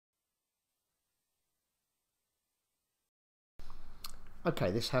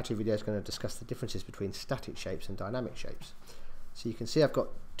Okay, this how-to video is going to discuss the differences between static shapes and dynamic shapes. So you can see I've got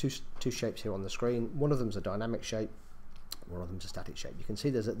two shapes here on the screen. One of them is a dynamic shape, one of them is a static shape. You can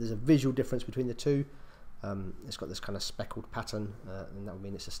see there's a visual difference between the two. It's got this kind of speckled pattern, and that would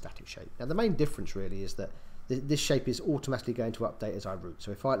mean it's a static shape. Now the main difference really is that this shape is automatically going to update as I route.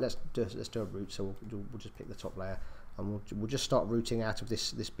 So if let's do a route. So we'll just pick the top layer, and we'll just start routing out of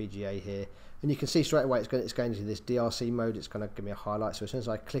this BGA here, and you can see straight away it's going into this DRC mode. It's going to give me a highlight, so as soon as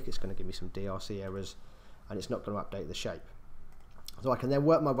I click it's going to give me some DRC errors, and it's not going to update the shape. So I can then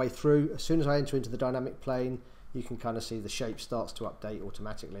work my way through. As soon as I enter into the dynamic plane, you can kind of see the shape starts to update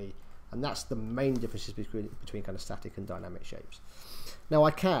automatically, and that's the main differences between kind of static and dynamic shapes. Now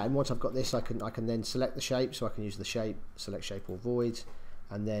once I've got this, I can then select the shape, so I can use the shape, select shape or void,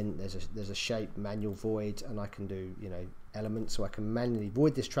 and then there's a shape manual void, and I can do elements, so I can manually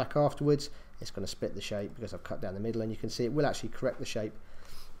void this track afterwards. It's going to split the shape because I've cut down the middle, and you can see it will actually correct the shape.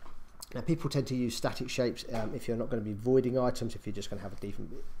 Now people tend to use static shapes if you're not going to be voiding items, if you're just going to have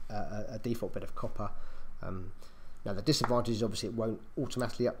a default bit of copper. Now the disadvantage is obviously it won't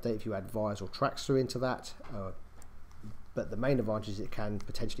automatically update if you add vires or tracks through into that, but the main advantage is it can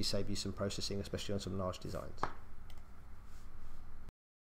potentially save you some processing, especially on some large designs.